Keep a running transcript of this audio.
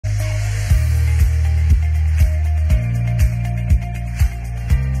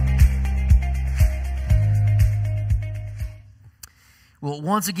Well,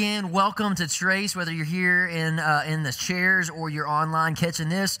 once again, welcome to Trace, whether you're here in the chairs or you're online catching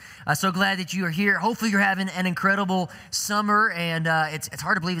this. So glad that you are here. Hopefully you're having an incredible summer, and it's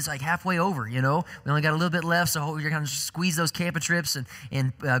hard to believe it's like halfway over, you know. We only got a little bit left, so you're going to squeeze those camping trips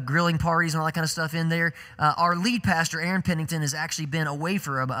and grilling parties and all that kind of stuff in there. Our lead pastor, Aaron Pennington, has actually been away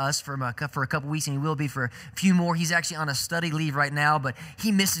from us for a couple weeks, and he will be for a few more. He's actually on a study leave right now, but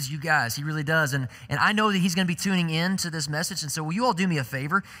he misses you guys. He really does, and I know that he's going to be tuning in to this message, and so will you all do me a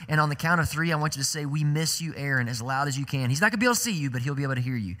favor, and on the count of three, I want you to say, "We miss you, Aaron," as loud as you can. He's not going to be able to see you, but he'll be able to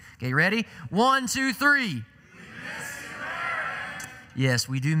hear you. Okay, ready? 1, 2, 3. Yes,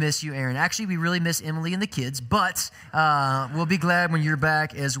 we do miss you, Aaron. Actually, we really miss Emily and the kids, but we'll be glad when you're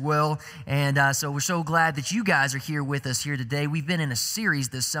back as well. And so we're so glad that you guys are here with us here today. We've been in a series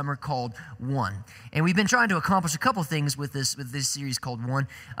this summer called One, and we've been trying to accomplish a couple things with this series called One.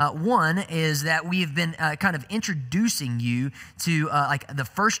 One is that we have been kind of introducing you to like the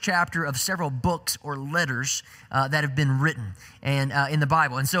first chapter of several books or letters that have been written and in the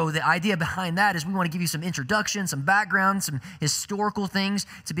Bible. And so the idea behind that is we want to give you some introduction, some background, some historical things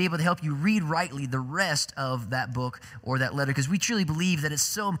to be able to help you read rightly the rest of that book or that letter, because we truly believe that it's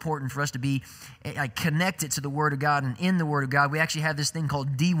so important for us to be connected to the Word of God and in the Word of God. We actually have this thing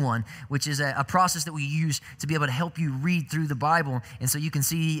called D1, which is a process that we use to be able to help you read through the Bible. And so you can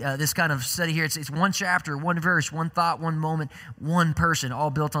see this kind of study here. It's one chapter, one verse, one thought, one moment, one person, all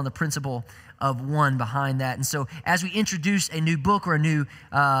built on the principle of one behind that. And so as we introduce a new book or a new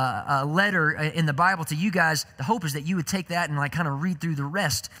letter in the Bible to you guys, the hope is that you would take that and like kind of read through the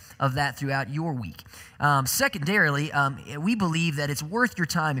rest of that throughout your week. Secondarily, we believe that it's worth your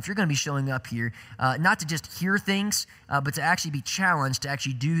time if you're going to be showing up here, not to just hear things, but to actually be challenged to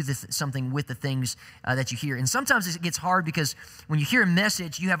actually do something with the things that you hear. And sometimes it gets hard because when you hear a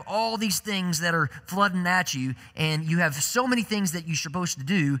message, you have all these things that are flooding at you, and you have so many things that you're supposed to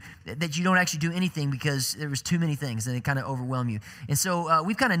do that you don't actually do anything because there was too many things and it kind of overwhelm you. And so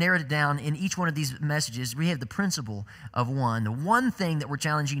we've kind of narrowed it down in each one of these messages. We have the principle of one, the one thing that we're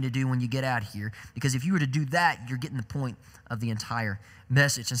challenging you to do when you get out here, because if you were to do that, you're getting the point of the entire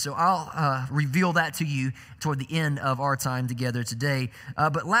message. And so I'll reveal that to you toward the end of our time together today.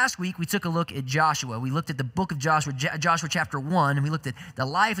 But last week, we took a look at Joshua. We looked at the book of Joshua, Joshua chapter 1, and we looked at the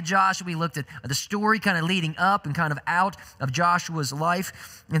life of Joshua. We looked at the story kind of leading up and kind of out of Joshua's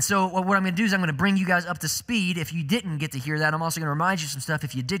life. And so what I'm going to do is I'm going to bring you guys up to speed if you didn't get to hear that. I'm also going to remind you some stuff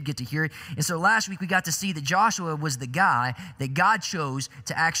if you did get to hear it. And so last week, we got to see that Joshua was the guy that God chose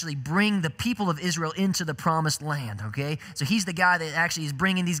to actually bring the people of Israel into the promised land, okay? So he's the guy that actually is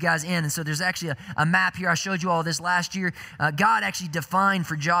bringing these guys in. And so there's actually a map here. I showed you all this last year. God actually defined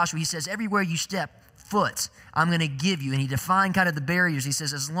for Joshua, he says, everywhere you step foot, I'm going to give you. And he defined kind of the barriers. He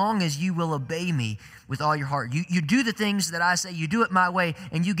says, as long as you will obey me with all your heart, you do the things that I say, you do it my way,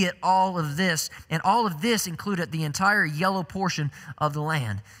 and you get all of this. And all of this included the entire yellow portion of the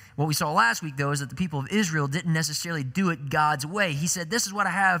land. What we saw last week, though, is that the people of Israel didn't necessarily do it God's way. He said, this is what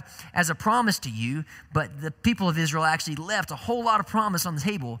I have as a promise to you, but the people of Israel actually left a whole lot of promise on the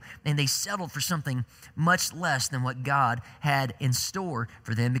table, and they settled for something much less than what God had in store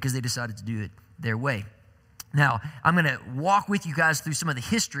for them because they decided to do it their way. Now, I'm going to walk with you guys through some of the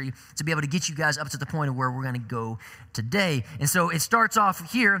history to be able to get you guys up to the point of where we're going to go today. And so it starts off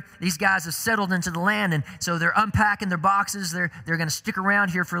here. These guys have settled into the land, and so they're unpacking their boxes. They're going to stick around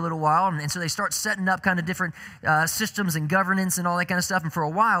here for a little while, and so they start setting up kind of different systems and governance and all that kind of stuff. And for a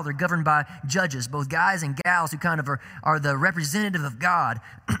while, they're governed by judges, both guys and gals who kind of are the representative of God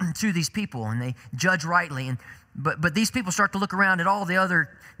to these people, and they judge rightly. But these people start to look around at all the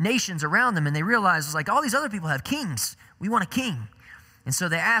other nations around them, and they realize it's like all these other people have kings. We want a king. And so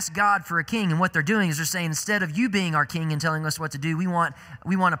they ask God for a king, and what they're doing is they're saying, instead of you being our king and telling us what to do, we want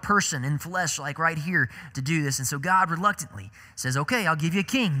a person in flesh, like right here, to do this. And so God reluctantly says, okay, I'll give you a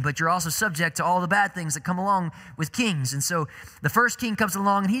king, but you're also subject to all the bad things that come along with kings. And so the first king comes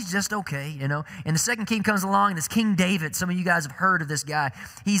along, and he's just okay, you know. And the second king comes along, and it's King David. Some of you guys have heard of this guy.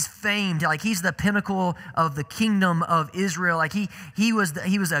 He's famed, like he's the pinnacle of the kingdom of Israel. Like he was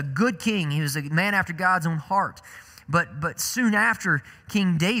a good king. He was a man after God's own heart. But soon after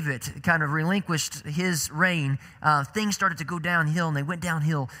King David kind of relinquished his reign, things started to go downhill, and they went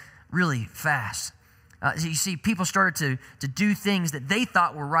downhill really fast. You see, people started to do things that they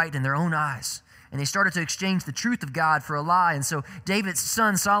thought were right in their own eyes, and they started to exchange the truth of God for a lie. And so David's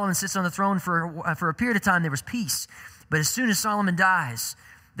son Solomon sits on the throne for a period of time. There was peace, but as soon as Solomon dies,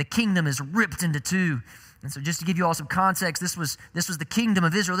 the kingdom is ripped into two. And so just to give you all some context, this was the kingdom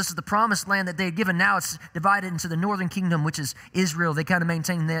of Israel. This is the promised land that they had given. Now it's divided into the northern kingdom, which is Israel. They kind of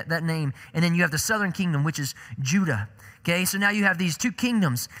maintain that name. And then you have the southern kingdom, which is Judah. Okay, so now you have these two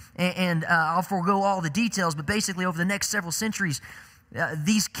kingdoms. And I'll forego all the details, but basically over the next several centuries,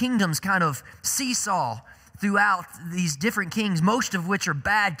 these kingdoms kind of seesaw throughout these different kings, most of which are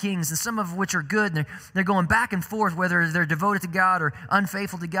bad kings and some of which are good. And they're going back and forth, whether they're devoted to God or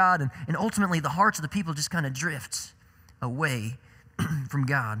unfaithful to God. And ultimately, the hearts of the people just kind of drift away from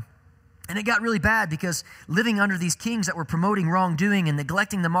God. And it got really bad because living under these kings that were promoting wrongdoing and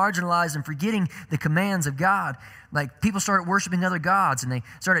neglecting the marginalized and forgetting the commands of God, like people started worshiping other gods and they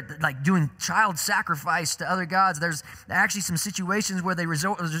started like doing child sacrifice to other gods. There's actually some situations where they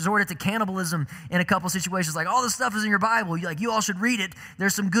resorted to cannibalism in a couple situations. Like, all this stuff is in your Bible. You all should read it.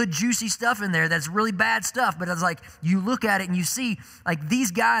 There's some good juicy stuff in there that's really bad stuff. But it's like you look at it and you see like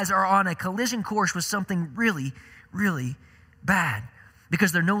these guys are on a collision course with something really, really bad.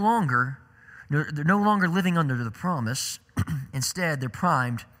 Because they're no longer living under the promise. Instead, they're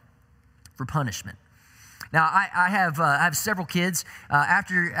primed for punishment. Now, I have several kids.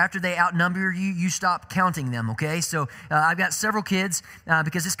 After they outnumber you, you stop counting them, okay? So I've got several kids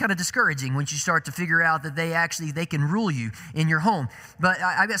because it's kind of discouraging once you start to figure out that they can rule you in your home. But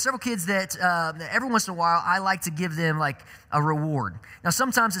I've got several kids that every once in a while, I like to give them like a reward. Now,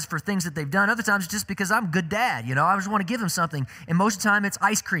 sometimes it's for things that they've done. Other times it's just because I'm a good dad, I just want to give them something. And most of the time it's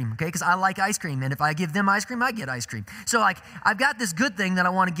ice cream, okay? Because I like ice cream. And if I give them ice cream, I get ice cream. So like I've got this good thing that I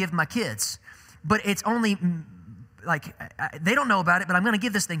want to give my kids. But it's only, like, they don't know about it, but I'm going to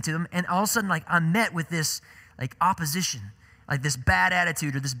give this thing to them. And all of a sudden, like, I'm met with this, like, opposition, like this bad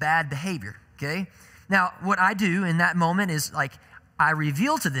attitude or this bad behavior, okay? Now, what I do in that moment is, like, I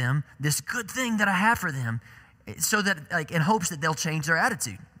reveal to them this good thing that I have for them so that, like, in hopes that they'll change their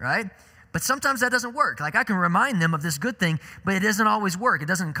attitude, right? But sometimes that doesn't work. Like, I can remind them of this good thing, but it doesn't always work. It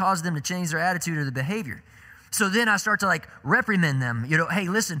doesn't cause them to change their attitude or the behavior. So then I start to like reprimand them, hey,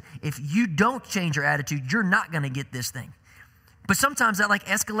 listen, if you don't change your attitude, you're not going to get this thing. But sometimes that like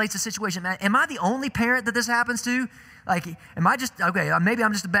escalates the situation. Man, am I the only parent that this happens to? Like, am I just, okay, maybe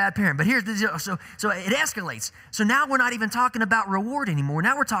I'm just a bad parent, but here's the deal. So it escalates. So now we're not even talking about reward anymore.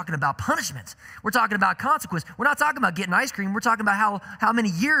 Now we're talking about punishment. We're talking about consequence. We're not talking about getting ice cream. We're talking about how many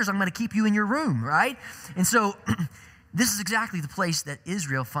years I'm going to keep you in your room, right? And so this is exactly the place that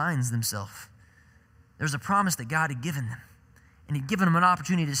Israel finds themselves. There's a promise that God had given them. And he'd given them an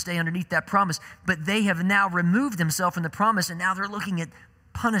opportunity to stay underneath that promise. But they have now removed themselves from the promise, and now they're looking at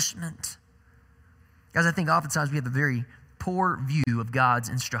punishment. Guys, I think oftentimes we have a very poor view of God's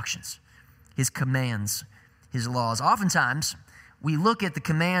instructions, his commands, his laws. Oftentimes, we look at the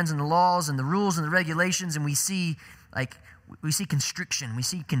commands and the laws and the rules and the regulations, and we see constriction, we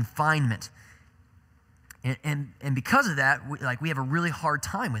see confinement. And because of that, we have a really hard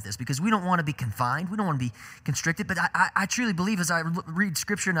time with this because we don't want to be confined. We don't want to be constricted. But I truly believe as I read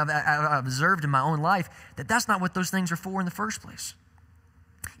Scripture and I've observed in my own life that that's not what those things are for in the first place.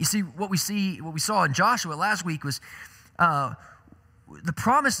 You see, what we saw in Joshua last week was the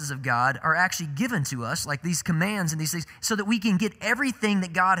promises of God are actually given to us, like these commands and these things, so that we can get everything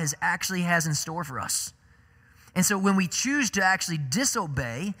that God has in store for us. And so when we choose to actually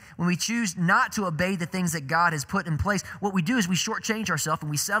disobey, when we choose not to obey the things that God has put in place, what we do is we shortchange ourselves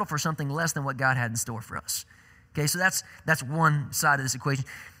and we settle for something less than what God had in store for us. Okay, so that's one side of this equation.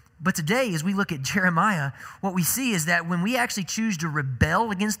 But today, as we look at Jeremiah, what we see is that when we actually choose to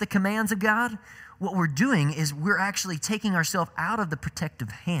rebel against the commands of God, what we're doing is we're actually taking ourselves out of the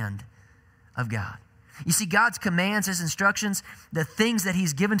protective hand of God. You see, God's commands, his instructions, the things that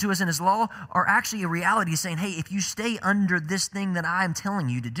he's given to us in his law are actually a reality saying, hey, if you stay under this thing that I'm telling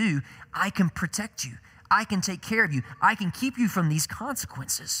you to do, I can protect you. I can take care of you. I can keep you from these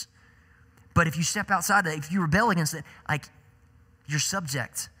consequences. But if you step outside of it, if you rebel against it, like you're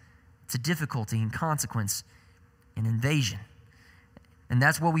subject to difficulty and consequence and invasion. And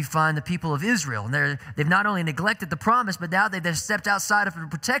that's where we find the people of Israel. And they've not only neglected the promise, but now they've stepped outside of the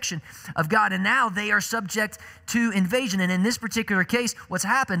protection of God. And now they are subject to invasion. And in this particular case, what's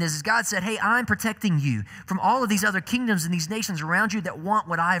happened is God said, hey, I'm protecting you from all of these other kingdoms and these nations around you that want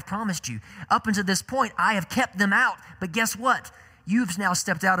what I have promised you. Up until this point, I have kept them out. But guess what? You've now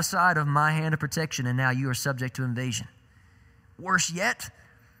stepped outside of my hand of protection, and now you are subject to invasion. Worse yet,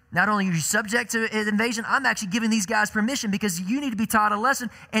 not only are you subject to invasion, I'm actually giving these guys permission because you need to be taught a lesson,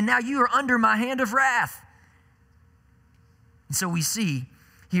 and now you are under my hand of wrath. And so we see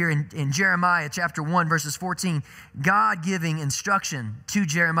here in Jeremiah chapter 1, verses 14, God giving instruction to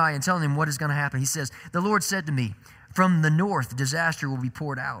Jeremiah and telling him what is going to happen. He says, the Lord said to me, from the north disaster will be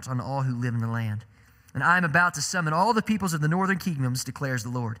poured out on all who live in the land. And I am about to summon all the peoples of the northern kingdoms, declares the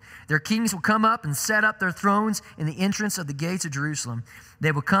Lord. Their kings will come up and set up their thrones in the entrance of the gates of Jerusalem.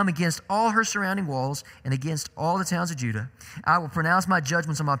 They will come against all her surrounding walls and against all the towns of Judah. I will pronounce my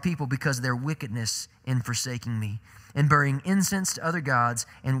judgments on my people because of their wickedness in forsaking me, and burning incense to other gods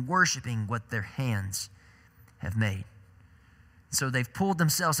and worshiping what their hands have made. So they've pulled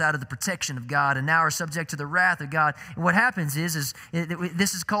themselves out of the protection of God and now are subject to the wrath of God. And what happens is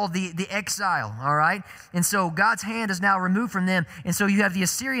this is called the exile, all right? And so God's hand is now removed from them. And so you have the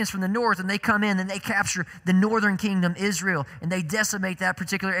Assyrians from the north, and they come in and they capture the northern kingdom, Israel, and they decimate that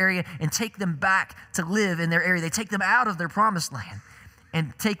particular area and take them back to live in their area. They take them out of their promised land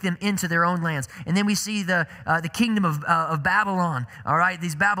and take them into their own lands. And then we see the kingdom of Babylon, all right?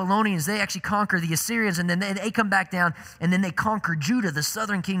 These Babylonians, they actually conquer the Assyrians, and then they come back down, and then they conquer Judah, the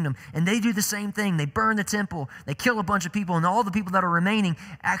southern kingdom, and they do the same thing. They burn the temple, they kill a bunch of people, and all the people that are remaining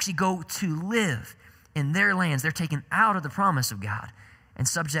actually go to live in their lands. They're taken out of the promise of God and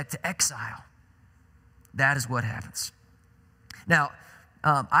subject to exile. That is what happens. Now,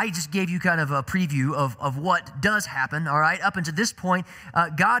 I just gave you kind of a preview of what does happen, all right? Up until this point,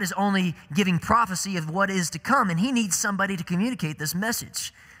 God is only giving prophecy of what is to come, and he needs somebody to communicate this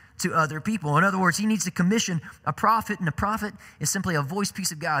message to other people. In other words, he needs to commission a prophet, and a prophet is simply a voice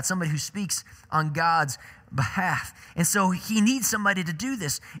piece of God, somebody who speaks on God's behalf. And so he needs somebody to do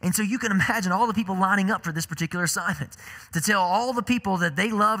this. And so you can imagine all the people lining up for this particular assignment, to tell all the people that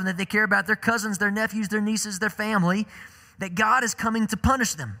they love and that they care about, their cousins, their nephews, their nieces, their family, that God is coming to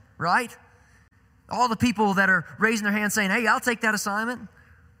punish them, right? All the people that are raising their hands saying, hey, I'll take that assignment.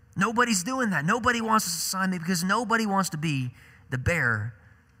 Nobody's doing that. Nobody wants this assignment because nobody wants to be the bearer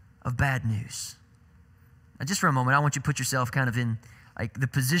of bad news. Now, just for a moment, I want you to put yourself kind of in like the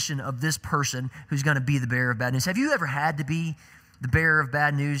position of this person who's going to be the bearer of bad news. Have you ever had to be the bearer of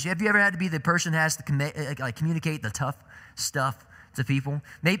bad news? Have you ever had to be the person who has to communicate the tough stuff to people?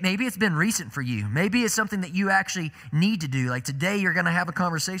 Maybe it's been recent for you. Maybe it's something that you actually need to do. Like today you're going to have a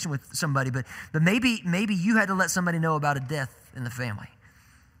conversation with somebody, but maybe you had to let somebody know about a death in the family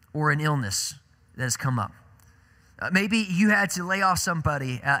or an illness that has come up. Maybe you had to lay off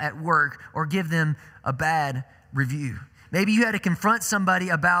somebody at work or give them a bad review. Maybe you had to confront somebody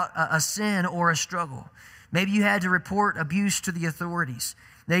about a sin or a struggle. Maybe you had to report abuse to the authorities.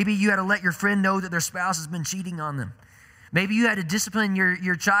 Maybe you had to let your friend know that their spouse has been cheating on them. Maybe you had to discipline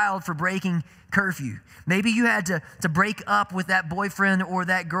your child for breaking curfew. Maybe you had to break up with that boyfriend or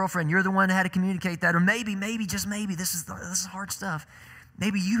that girlfriend. You're the one that had to communicate that. Or maybe, just maybe, this is hard stuff.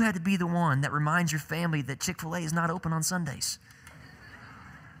 Maybe you had to be the one that reminds your family that Chick-fil-A is not open on Sundays.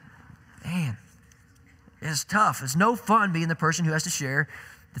 Man, it's tough. It's no fun being the person who has to share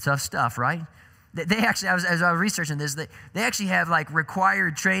the tough stuff, right? They actually, as I was researching this, they actually have like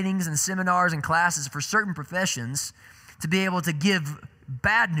required trainings and seminars and classes for certain professions to be able to give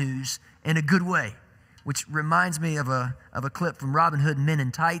bad news in a good way, which reminds me of a clip from Robin Hood Men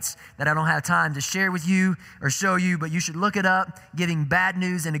in Tights that I don't have time to share with you or show you, but you should look it up, giving bad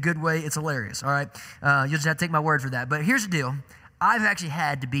news in a good way. It's hilarious, all right? You'll just have to take my word for that. But here's the deal. I've actually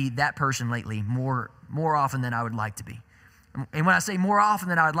had to be that person lately more often than I would like to be. And when I say more often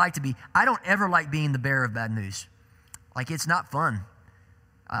than I would like to be, I don't ever like being the bearer of bad news. Like, it's not fun.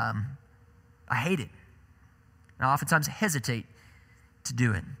 I hate it. And I oftentimes hesitate to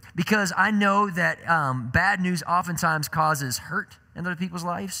do it because I know that bad news oftentimes causes hurt in other people's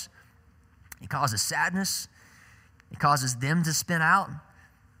lives. It causes sadness. It causes them to spin out.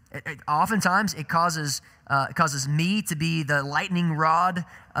 Oftentimes it causes me to be the lightning rod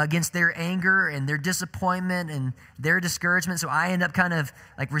against their anger and their disappointment and their discouragement. So I end up kind of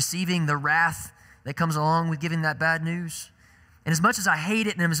like receiving the wrath that comes along with giving that bad news. And as much as I hate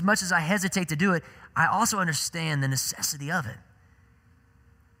it and as much as I hesitate to do it, I also understand the necessity of it.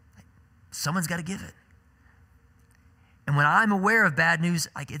 Someone's got to give it. And when I'm aware of bad news,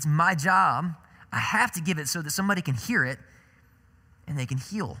 like it's my job, I have to give it so that somebody can hear it and they can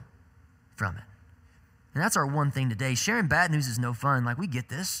heal from it. And that's our one thing today. Sharing bad news is no fun. Like, we get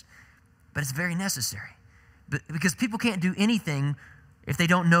this, but it's very necessary. But because people can't do anything if they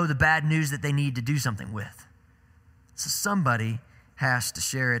don't know the bad news that they need to do something with. So somebody has to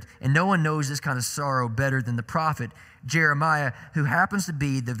share it. And no one knows this kind of sorrow better than the prophet Jeremiah, who happens to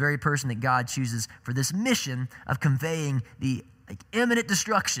be the very person that God chooses for this mission of conveying the imminent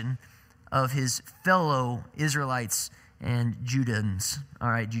destruction of his fellow Israelites and Judeans.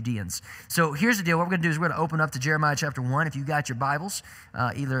 All right, Judeans. So here's the deal. What we're going to do is we're going to open up to Jeremiah chapter 1. If you've got your Bibles,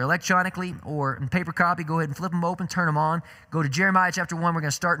 either electronically or in paper copy, go ahead and flip them open, turn them on. Go to Jeremiah chapter 1. We're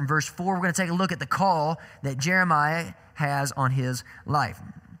going to start in verse 4. We're going to take a look at the call that Jeremiah has on his life.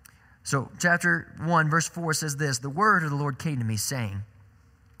 So chapter 1, verse 4 says this, "The word of the Lord came to me, saying,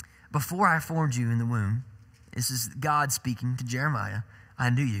 before I formed you in the womb," this is God speaking to Jeremiah, "I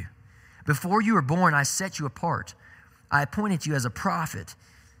knew you. Before you were born, I set you apart. I appointed you as a prophet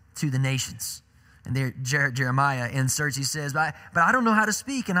to the nations." And there Jeremiah inserts, he says, but I don't know how to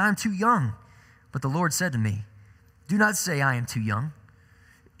speak, and I'm too young. But the Lord said to me, "Do not say I am too young.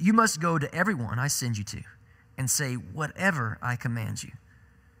 You must go to everyone I send you to and say whatever I command you.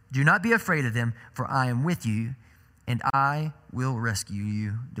 Do not be afraid of them, for I am with you, and I will rescue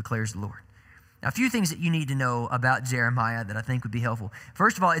you, declares the Lord." Now, a few things that you need to know about Jeremiah that I think would be helpful.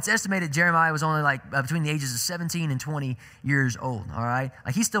 First of all, it's estimated Jeremiah was only between the ages of 17 and 20 years old, all right?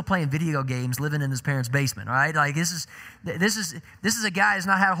 Like, he's still playing video games, living in his parents' basement, all right? Like, this is a guy who's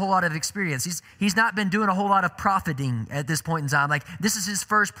not had a whole lot of experience. He's not been doing a whole lot of profiting at this point in time. Like, this is his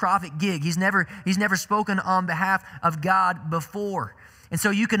first prophet gig. He's never spoken on behalf of God before. And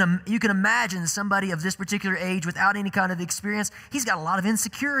so you can imagine somebody of this particular age without any kind of experience, he's got a lot of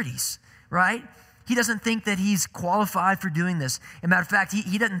insecurities, right? He doesn't think that he's qualified for doing this. As a matter of fact,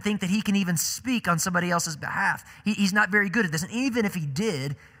 he doesn't think that he can even speak on somebody else's behalf. He's not very good at this. And even if he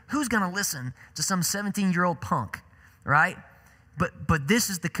did, who's going to listen to some 17-year-old punk, right? But this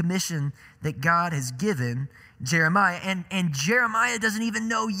is the commission that God has given Jeremiah. And Jeremiah doesn't even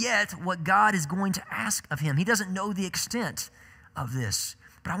know yet what God is going to ask of him. He doesn't know the extent of this.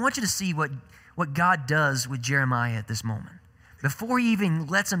 But I want you to see what God does with Jeremiah at this moment. Before he even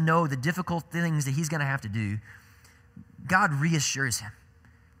lets him know the difficult things that he's going to have to do, God reassures him.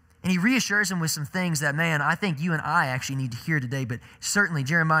 And he reassures him with some things that, man, I think you and I actually need to hear today, but certainly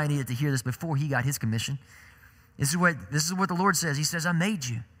Jeremiah needed to hear this before he got his commission. This is what the Lord says. He says, "I made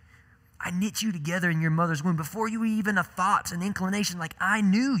you. I knit you together in your mother's womb. Before you even a thought, an inclination, like I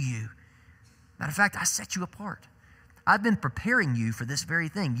knew you. Matter of fact, I set you apart. I've been preparing you for this very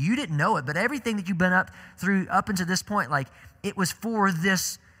thing. You didn't know it, but everything that you've been up until this point, like it was for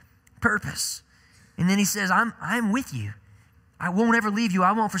this purpose." And then he says, I'm with you. I won't ever leave you.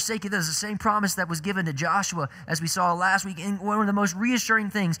 I won't forsake you. That's the same promise that was given to Joshua, as we saw last week. And one of the most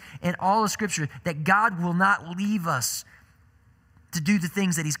reassuring things in all of Scripture, that God will not leave us to do the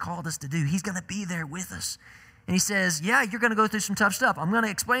things that he's called us to do. He's going to be there with us. And he says, yeah, you're going to go through some tough stuff. I'm going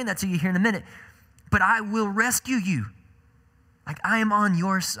to explain that to you here in a minute. But I will rescue you. Like, I am on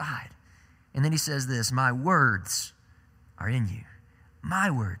your side. And then he says this, "My words are in you. My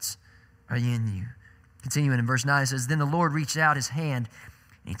words are in you." Continuing in verse 9, it says, "Then the Lord reached out his hand,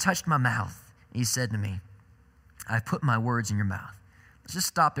 and he touched my mouth. And he said to me, I've put my words in your mouth." Let's just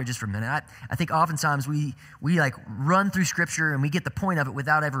stop there just for a minute. I think oftentimes we like run through Scripture and we get the point of it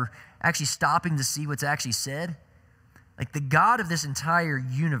without ever actually stopping to see what's actually said. Like, the God of this entire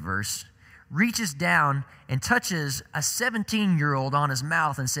universe reaches down and touches a 17-year-old on his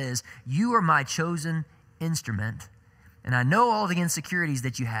mouth and says, "You are my chosen instrument, and I know all the insecurities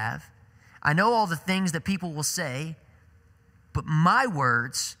that you have. I know all the things that people will say, but my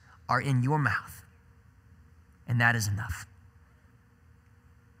words are in your mouth, and that is enough."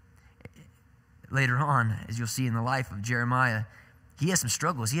 Later on, as you'll see in the life of Jeremiah, he has some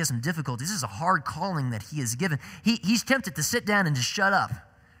struggles. He has some difficulties. This is a hard calling that he is given. He's tempted to sit down and just shut up.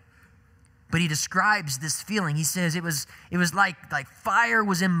 But he describes this feeling. He says, it was like fire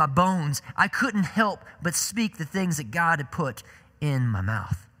was in my bones. I couldn't help but speak the things that God had put in my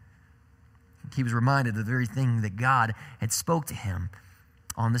mouth. He was reminded of the very thing that God had spoke to him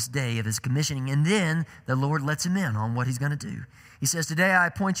on this day of his commissioning. And then the Lord lets him in on what he's going to do. He says, "Today I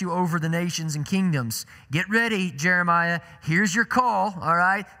appoint you over the nations and kingdoms." Get ready, Jeremiah. Here's your call, all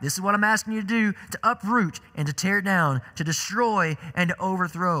right? This is what I'm asking you to do: to uproot and to tear down, to destroy and to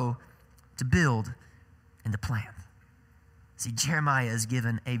overthrow, to build and to plant. See, Jeremiah is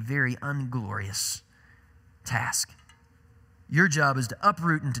given a very unglorious task. Your job is to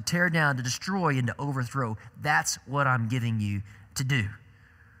uproot and to tear down, to destroy and to overthrow. That's what I'm giving you to do.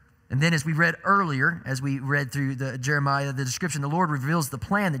 And then, as we read earlier, as we read through the description, the Lord reveals the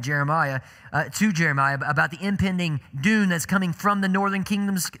plan that to Jeremiah about the impending doom that's coming from the northern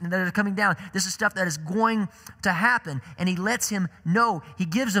kingdoms that are coming down. This is stuff that is going to happen, and he lets him know. He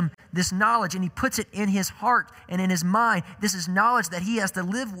gives him this knowledge, and he puts it in his heart and in his mind. This is knowledge that he has to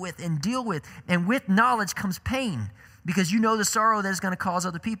live with and deal with, and with knowledge comes pain, because you know the sorrow that is going to cause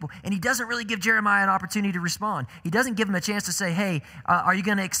other people. And he doesn't really give Jeremiah an opportunity to respond. He doesn't give him a chance to say, hey, are you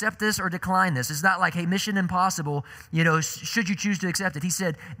going to accept this or decline this? It's not like, hey, mission impossible, should you choose to accept it. He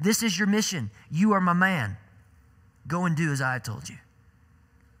said, this is your mission. You are my man. Go and do as I have told you.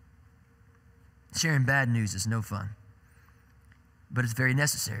 Sharing bad news is no fun, but it's very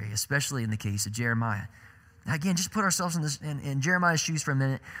necessary, especially in the case of Jeremiah. Now, again, just put ourselves in Jeremiah's shoes for a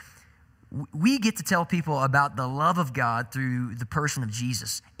minute. we get to tell people about the love of God through the person of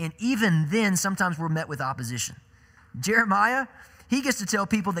Jesus. And even then, sometimes we're met with opposition. Jeremiah, he gets to tell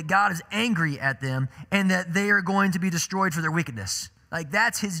people that God is angry at them and that they are going to be destroyed for their wickedness. Like,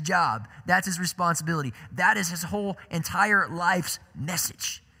 that's his job. That's his responsibility. That is his whole entire life's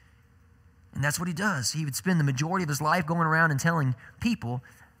message. And that's what he does. He would spend the majority of his life going around and telling people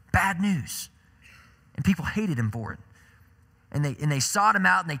bad news. And people hated him for it. And they sought him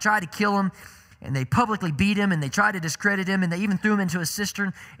out, and they tried to kill him, and they publicly beat him, and they tried to discredit him, and they even threw him into a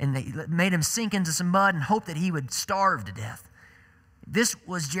cistern, and they made him sink into some mud and hoped that he would starve to death. This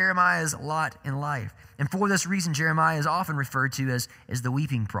was Jeremiah's lot in life. And for this reason, Jeremiah is often referred to as the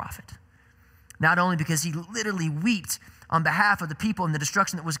weeping prophet. Not only because he literally wept on behalf of the people and the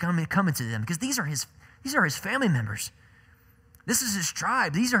destruction that was coming to them, because these are his family members. This is his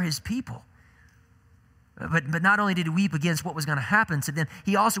tribe. These are his people. But not only did he weep against what was going to happen to them,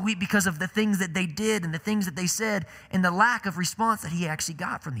 he also wept because of the things that they did and the things that they said and the lack of response that he actually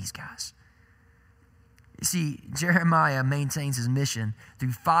got from these guys. You see, Jeremiah maintains his mission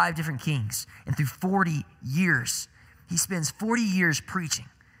through 5 different kings and through 40 years. He spends 40 years preaching,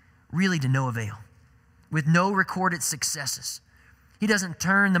 really to no avail, with no recorded successes. He doesn't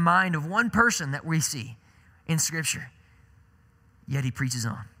turn the mind of one person that we see in Scripture, yet he preaches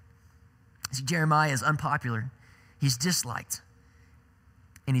on. See, Jeremiah is unpopular, he's disliked,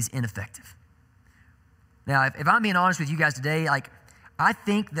 and he's ineffective. Now, if I'm being honest with you guys today, I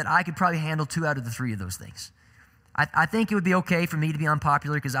think that I could probably handle 2 out of the 3 of those things. I think it would be okay for me to be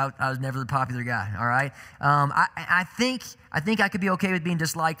unpopular because I was never the popular guy, all right? I think I could be okay with being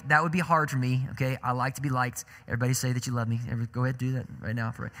disliked. That would be hard for me, okay? I like to be liked. Everybody say that you love me. Go ahead, do that right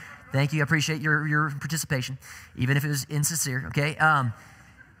now. Thank you. I appreciate your participation, even if it was insincere, okay?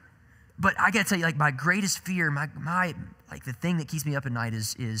 But I got to tell you, my greatest fear, the thing that keeps me up at night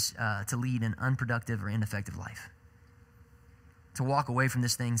is to lead an unproductive or ineffective life. To walk away from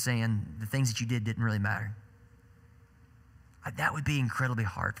this thing saying the things that you did didn't really matter. That would be incredibly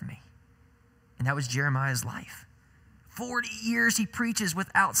hard for me. And that was Jeremiah's life. 40 years he preaches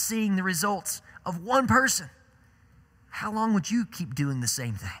without seeing the results of one person. How long would you keep doing the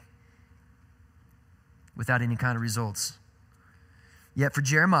same thing without any kind of results? Yet for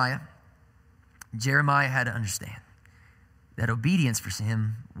Jeremiah had to understand that obedience for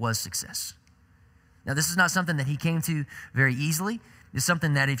him was success. Now, this is not something that he came to very easily. It's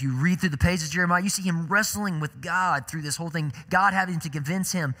something that if you read through the pages of Jeremiah, you see him wrestling with God through this whole thing, God having to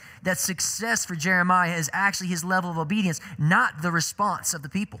convince him that success for Jeremiah is actually his level of obedience, not the response of the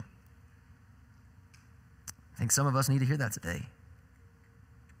people. I think some of us need to hear that today.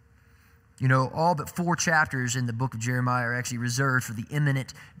 You know, all but 4 chapters in the book of Jeremiah are actually reserved for the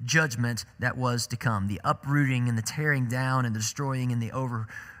imminent judgment that was to come, the uprooting and the tearing down and the destroying and the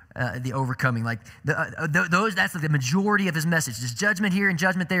overcoming. That's the majority of his message. There's judgment here and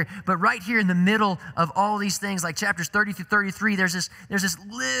judgment there. But right here in the middle of all these things, like chapters 30 through 33, there's this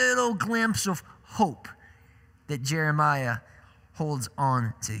little glimpse of hope that Jeremiah holds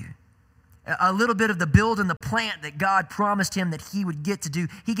on to. A little bit of the build and the plant that God promised him that he would get to do.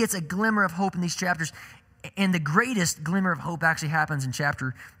 He gets a glimmer of hope in these chapters. And the greatest glimmer of hope actually happens in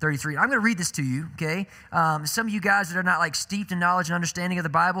chapter 33. I'm going to read this to you, okay? Some of you guys that are not steeped in knowledge and understanding of the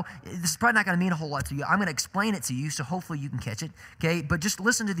Bible, this is probably not going to mean a whole lot to you. I'm going to explain it to you, so hopefully you can catch it, okay? But just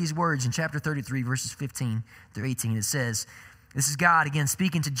listen to these words in chapter 33, verses 15 through 18. It says, this is God, again,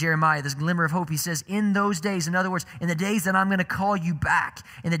 speaking to Jeremiah, this glimmer of hope. He says, in those days, in other words, in the days that I'm going to call you back,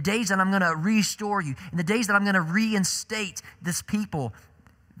 in the days that I'm going to restore you, in the days that I'm going to reinstate this people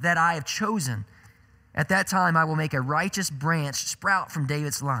that I have chosen, at that time I will make a righteous branch sprout from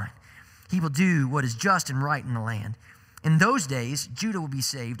David's line. He will do what is just and right in the land. In those days, Judah will be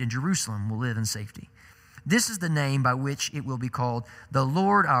saved and Jerusalem will live in safety. This is the name by which it will be called, the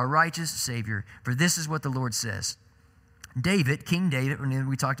Lord our righteous Savior. For this is what the Lord says. David, King David, when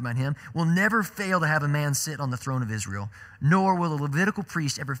we talked about him, will never fail to have a man sit on the throne of Israel, nor will a Levitical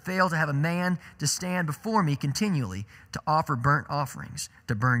priest ever fail to have a man to stand before me continually to offer burnt offerings,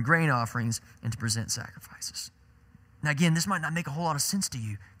 to burn grain offerings, and to present sacrifices. Now again, this might not make a whole lot of sense to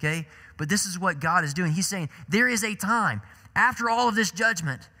you, okay? But this is what God is doing. He's saying, there is a time, after all of this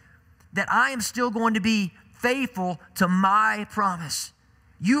judgment, that I am still going to be faithful to my promise.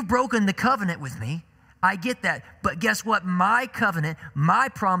 You've broken the covenant with me. I get that. But guess what? My covenant, my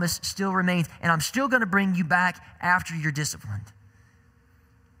promise still remains, and I'm still going to bring you back after you're disciplined.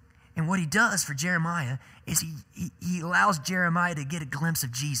 And what he does for Jeremiah is he allows Jeremiah to get a glimpse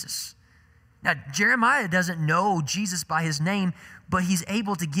of Jesus. Now, Jeremiah doesn't know Jesus by his name, but he's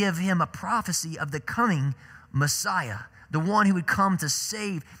able to give him a prophecy of the coming Messiah, the one who would come to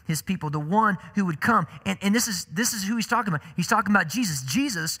save his people, the one who would come. And this is who he's talking about. He's talking about Jesus.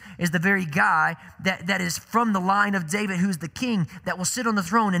 Jesus is the very guy that is from the line of David, who's the king that will sit on the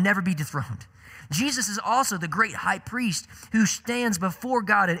throne and never be dethroned. Jesus is also the great high priest who stands before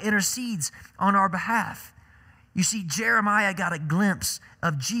God and intercedes on our behalf. You see, Jeremiah got a glimpse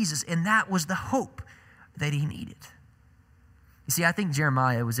of Jesus, and that was the hope that he needed. You see, I think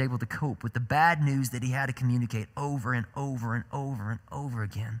Jeremiah was able to cope with the bad news that he had to communicate over and over and over and over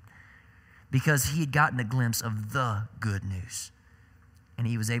again because he had gotten a glimpse of the good news, and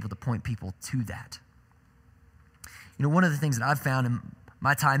he was able to point people to that. You know, one of the things that I've found in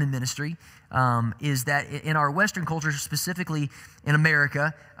my time in ministry is that in our Western culture, specifically in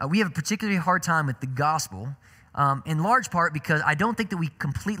America, we have a particularly hard time with the gospel, in large part because I don't think that we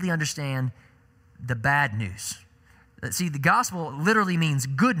completely understand the bad news. See, the gospel literally means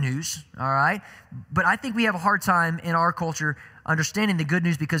good news, all right? But I think we have a hard time in our culture understanding the good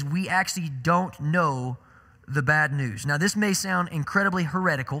news because we actually don't know the bad news. Now, this may sound incredibly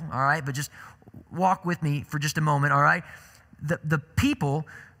heretical, all right? But just walk with me for just a moment, all right? The people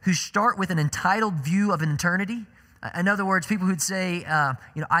who start with an entitled view of an eternity, in other words, people who'd say,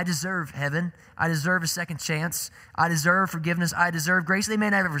 I deserve heaven, I deserve a second chance, I deserve forgiveness, I deserve grace. They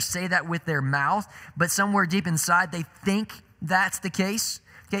may not ever say that with their mouth, but somewhere deep inside they think that's the case.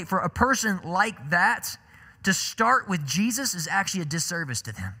 Okay, for a person like that, to start with Jesus is actually a disservice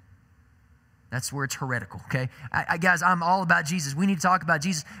to them. That's where it's heretical, okay? Guys, I'm all about Jesus. We need to talk about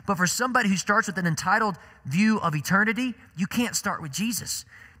Jesus. But for somebody who starts with an entitled view of eternity, you can't start with Jesus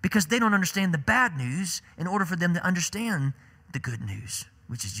because they don't understand the bad news in order for them to understand the good news,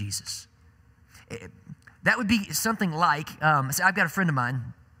 which is Jesus. That would be something like, so I've got a friend of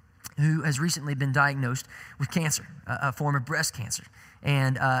mine who has recently been diagnosed with cancer, a form of breast cancer.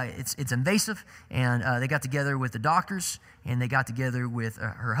 And it's invasive, and they got together with the doctors, and they got together with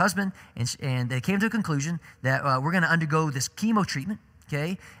her husband, and they came to a conclusion that we're going to undergo this chemo treatment,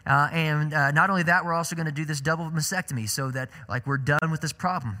 okay? And not only that, we're also going to do this double mastectomy so that we're done with this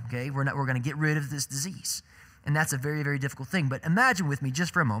problem, okay? We're going to get rid of this disease. And that's a very, very difficult thing. But imagine with me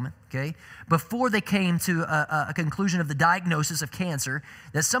just for a moment, okay? Before they came to a conclusion of the diagnosis of cancer,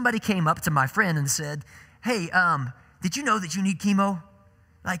 that somebody came up to my friend and said, hey, did you know that you need chemo?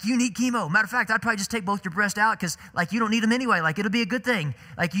 You need chemo. Matter of fact, I'd probably just take both your breasts out because, you don't need them anyway. It'll be a good thing.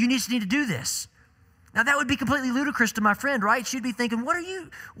 You just need to do this. Now, that would be completely ludicrous to my friend, right? She'd be thinking, what are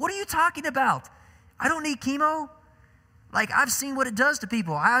you talking about? I don't need chemo. I've seen what it does to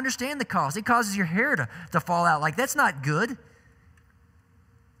people. I understand the cost. It causes your hair to fall out. That's not good.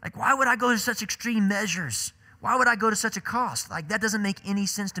 Why would I go to such extreme measures? Why would I go to such a cost? That doesn't make any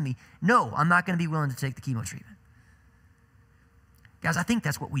sense to me. No, I'm not going to be willing to take the chemo treatment. Guys, I think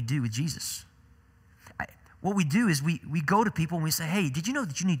that's what we do with Jesus. What we do is we go to people and we say, hey, did you know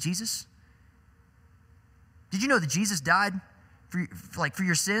that you need Jesus? Did you know that Jesus died for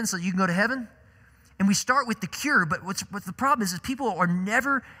your sins so you can go to heaven? And we start with the cure, but what the problem is people are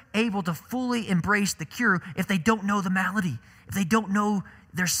never able to fully embrace the cure if they don't know the malady, if they don't know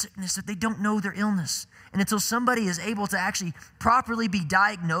their sickness, if they don't know their illness. And until somebody is able to actually properly be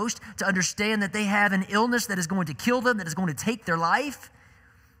diagnosed, to understand that they have an illness that is going to kill them, that is going to take their life,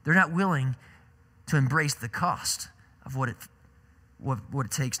 they're not willing to embrace the cost of what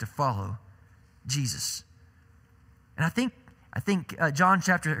it takes to follow Jesus. And I think John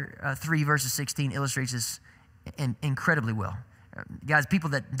chapter 3, verses 16 illustrates this incredibly well. Guys, people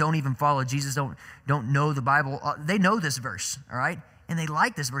that don't even follow Jesus, don't know the Bible, they know this verse, all right? And they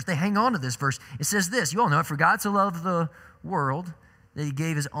like this verse. They hang on to this verse. It says this, you all know it, for God so loved the world that he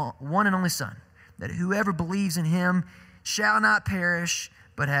gave his one and only Son, that whoever believes in him shall not perish,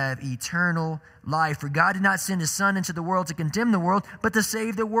 but have eternal life. For God did not send his Son into the world to condemn the world, but to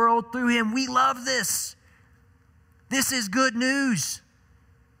save the world through him. We love this. This is good news.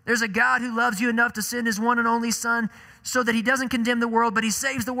 There's a God who loves you enough to send his one and only Son so that he doesn't condemn the world, but he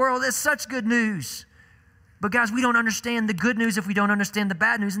saves the world. That's such good news. But guys, we don't understand the good news if we don't understand the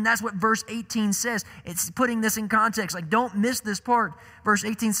bad news. And that's what verse 18 says. It's putting this in context. Don't miss this part. Verse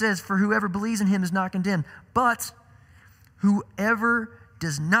 18 says, for whoever believes in him is not condemned. But whoever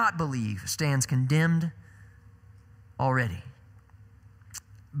does not believe stands condemned already,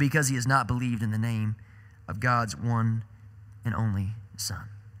 because he has not believed in the name of God's one and only Son.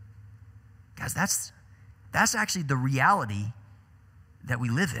 Guys, that's actually the reality that we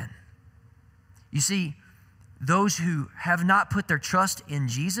live in. You see, those who have not put their trust in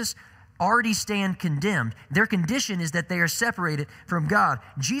Jesus already stand condemned. Their condition is that they are separated from God.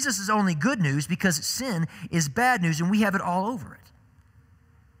 Jesus is only good news because sin is bad news, and we have it all over it.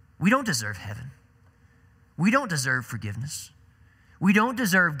 We don't deserve heaven. We don't deserve forgiveness. We don't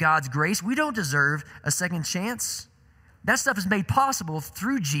deserve God's grace. We don't deserve a second chance. That stuff is made possible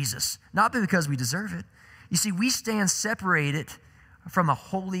through Jesus, not because we deserve it. You see, we stand separated from a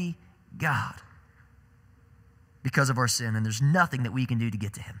holy God because of our sin, and there's nothing that we can do to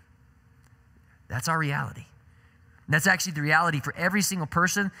get to him. That's our reality. And that's actually the reality for every single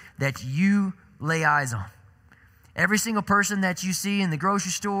person that you lay eyes on. Every single person that you see in the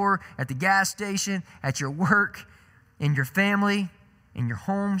grocery store, at the gas station, at your work, in your family, in your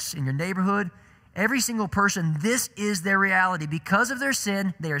homes, in your neighborhood, every single person, this is their reality. Because of their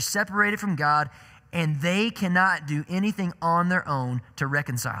sin, they are separated from God, and they cannot do anything on their own to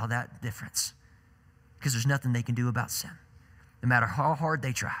reconcile that difference. Because there's nothing they can do about sin, no matter how hard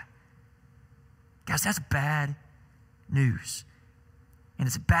they try. Guys, that's bad news. And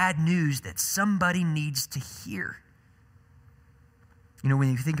it's bad news that somebody needs to hear. You know,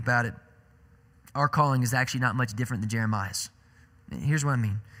 when you think about it, our calling is actually not much different than Jeremiah's. Here's what I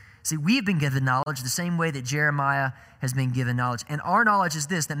mean. See, we've been given knowledge the same way that Jeremiah has been given knowledge. And our knowledge is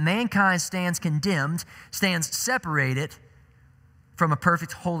this, that mankind stands condemned, stands separated from a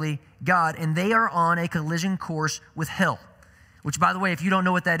perfect, holy God, and they are on a collision course with hell. Which, by the way, if you don't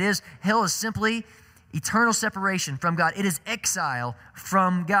know what that is, hell is simply eternal separation from God. It is exile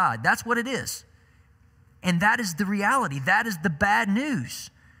from God. That's what it is. And that is the reality. That is the bad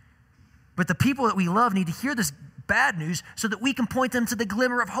news. But the people that we love need to hear this bad news so that we can point them to the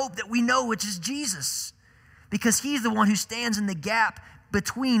glimmer of hope that we know, which is Jesus. Because he's the one who stands in the gap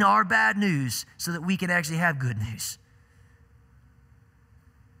between our bad news so that we can actually have good news.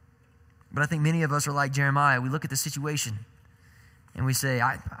 But I think many of us are like Jeremiah. We look at the situation and we say,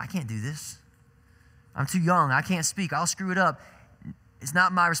 I can't do this. I'm too young. I can't speak. I'll screw it up. It's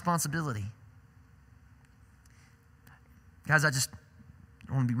not my responsibility. Guys, I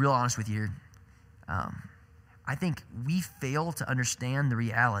want to be real honest with you here. I think we fail to understand the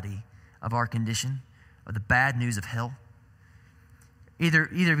reality of our condition, of the bad news of hell. Either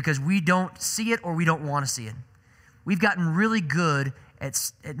because we don't see it or we don't want to see it. We've gotten really good at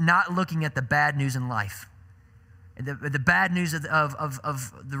not looking at the bad news in life. The bad news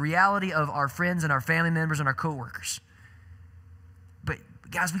of the reality of our friends and our family members and our coworkers. But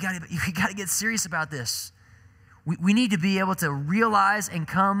guys, we got to get serious about this. We need to be able to realize and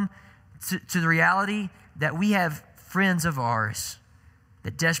come to the reality that we have friends of ours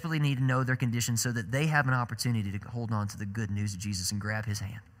that desperately need to know their condition so that they have an opportunity to hold on to the good news of Jesus and grab his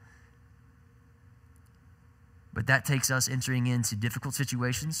hand. But that takes us entering into difficult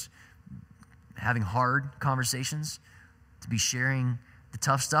situations, having hard conversations, to be sharing the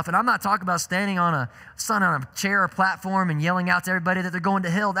tough stuff. And I'm not talking about standing on a chair or platform and yelling out to everybody that they're going to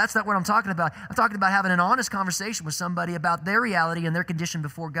hell. That's not what I'm talking about. I'm talking about having an honest conversation with somebody about their reality and their condition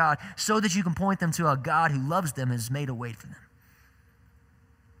before God so that you can point them to a God who loves them and has made a way for them.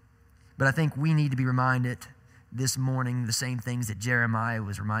 But I think we need to be reminded this morning the same things that Jeremiah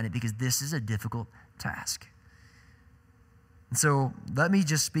was reminded, because this is a difficult task. And so let me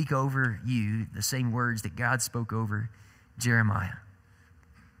just speak over you the same words that God spoke over Jeremiah.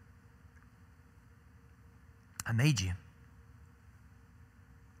 I made you.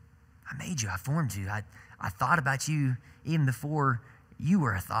 I made you. I formed you. I thought about you even before you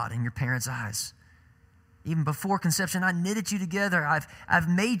were a thought in your parents' eyes. Even before conception, I knitted you together. I've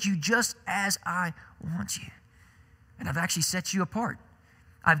made you just as I want you. And I've actually set you apart.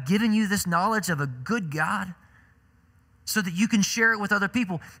 I've given you this knowledge of a good God so that you can share it with other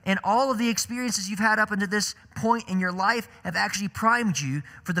people. And all of the experiences you've had up until this point in your life have actually primed you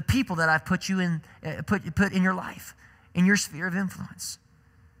for the people that I've put in your life, in your sphere of influence.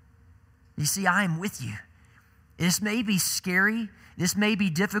 You see, I am with you. This may be scary. This may be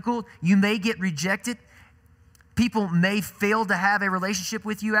difficult. You may get rejected. People may fail to have a relationship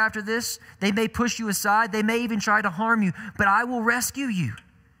with you after this. They may push you aside. They may even try to harm you. But I will rescue you.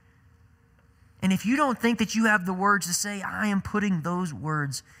 And if you don't think that you have the words to say, I am putting those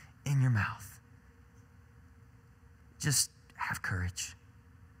words in your mouth. Just have courage.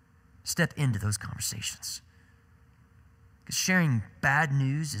 Step into those conversations. Because sharing bad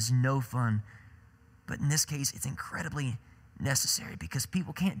news is no fun. But in this case, it's incredibly necessary because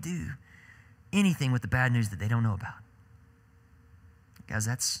people can't do anything with the bad news that they don't know about. Guys,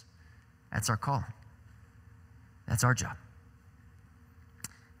 that's our call. That's our job.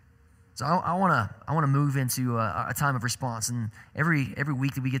 So I want to move into a time of response, and every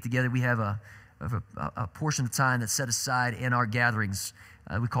week that we get together, we have a portion of time that's set aside in our gatherings.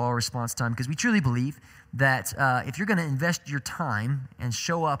 We call our response time because we truly believe that if you're going to invest your time and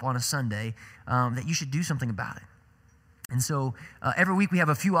show up on a Sunday, that you should do something about it. And so every week we have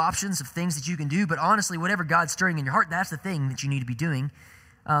a few options of things that you can do, but honestly, whatever God's stirring in your heart, that's the thing that you need to be doing.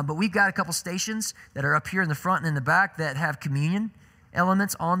 But we've got a couple stations that are up here in the front and in the back that have communion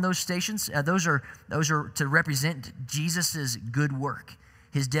elements on those stations. Those are to represent Jesus' good work,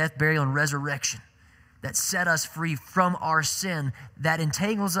 his death, burial, and resurrection that set us free from our sin, that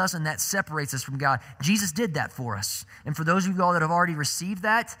entangles us and that separates us from God. Jesus did that for us. And for those of you all that have already received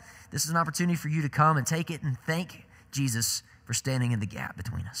that, this is an opportunity for you to come and take it and thank Jesus for standing in the gap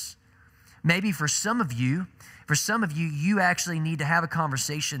between us. Maybe for some of you, you actually need to have a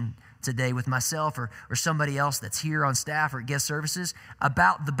conversation today with myself or somebody else that's here on staff or at guest services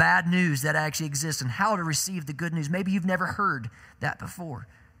about the bad news that actually exists and how to receive the good news. Maybe you've never heard that before.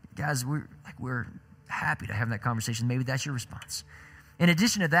 Guys, we're happy to have that conversation. Maybe that's your response. In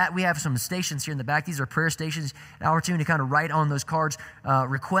addition to that, we have some stations here in the back. These are prayer stations, an opportunity to kind of write on those cards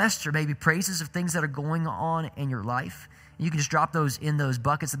requests or maybe praises of things that are going on in your life. You can just drop those in those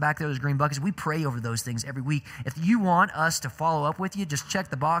buckets, the back there, those green buckets. We pray over those things every week. If you want us to follow up with you, just check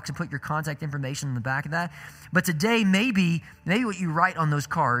the box and put your contact information in the back of that. But today, maybe what you write on those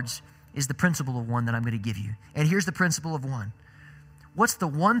cards is the principle of one that I'm going to give you. And here's the principle of one. What's the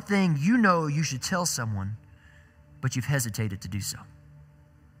one thing you know you should tell someone, but you've hesitated to do so?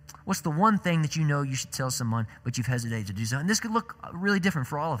 What's the one thing that you know you should tell someone, but you've hesitated to do so? And this could look really different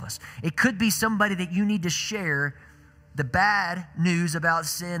for all of us. It could be somebody that you need to share the bad news about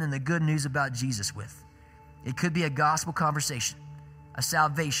sin and the good news about Jesus with. It could be a gospel conversation, a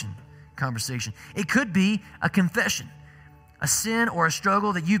salvation conversation. It could be a confession, a sin or a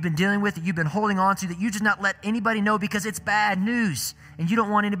struggle that you've been dealing with, that you've been holding on to, that you just not let anybody know because it's bad news and you don't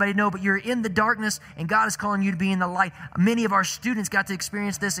want anybody to know, but you're in the darkness and God is calling you to be in the light. Many of our students got to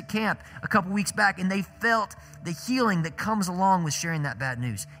experience this at camp a couple weeks back, and they felt the healing that comes along with sharing that bad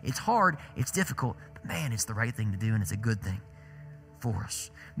news. It's hard, it's difficult, but man, it's the right thing to do, and it's a good thing for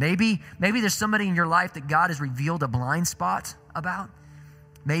us. Maybe there's somebody in your life that God has revealed a blind spot about.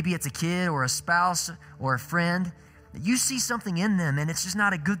 Maybe it's a kid or a spouse or a friend. You see something in them, and it's just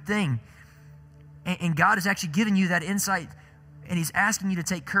not a good thing. And God has actually given you that insight, and He's asking you to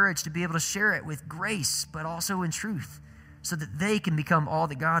take courage to be able to share it with grace, but also in truth, so that they can become all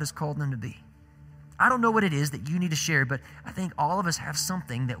that God has called them to be. I don't know what it is that you need to share, but I think all of us have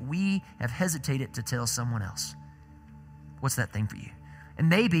something that we have hesitated to tell someone else. What's that thing for you? And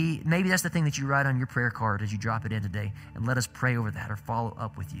maybe that's the thing that you write on your prayer card as you drop it in today, and let us pray over that or follow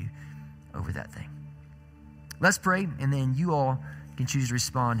up with you over that thing. Let's pray, and then you all can choose to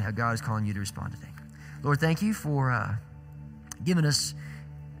respond how God is calling you to respond today. Lord, thank you for giving us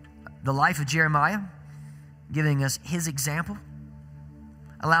the life of Jeremiah, giving us his example,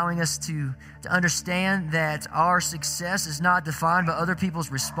 allowing us to understand that our success is not defined by other people's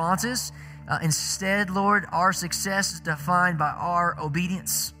responses. Instead, Lord, our success is defined by our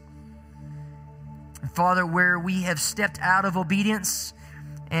obedience. And Father, where we have stepped out of obedience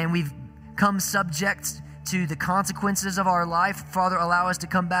and we've come subject to the consequences of our life, Father, allow us to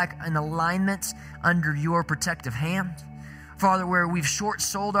come back in alignment under your protective hand. Father, where we've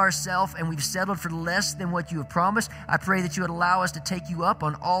short-sold ourselves and we've settled for less than what you have promised, I pray that you would allow us to take you up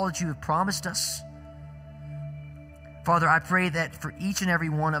on all that you have promised us. Father, I pray that for each and every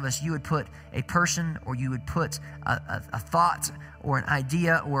one of us, you would put a person, or you would put a thought or an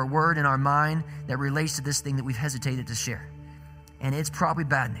idea or a word in our mind that relates to this thing that we've hesitated to share. And it's probably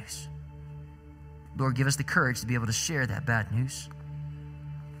bad news. Lord, give us the courage to be able to share that bad news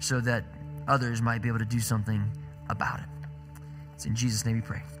so that others might be able to do something about it. It's in Jesus' name we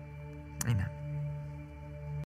pray. Amen.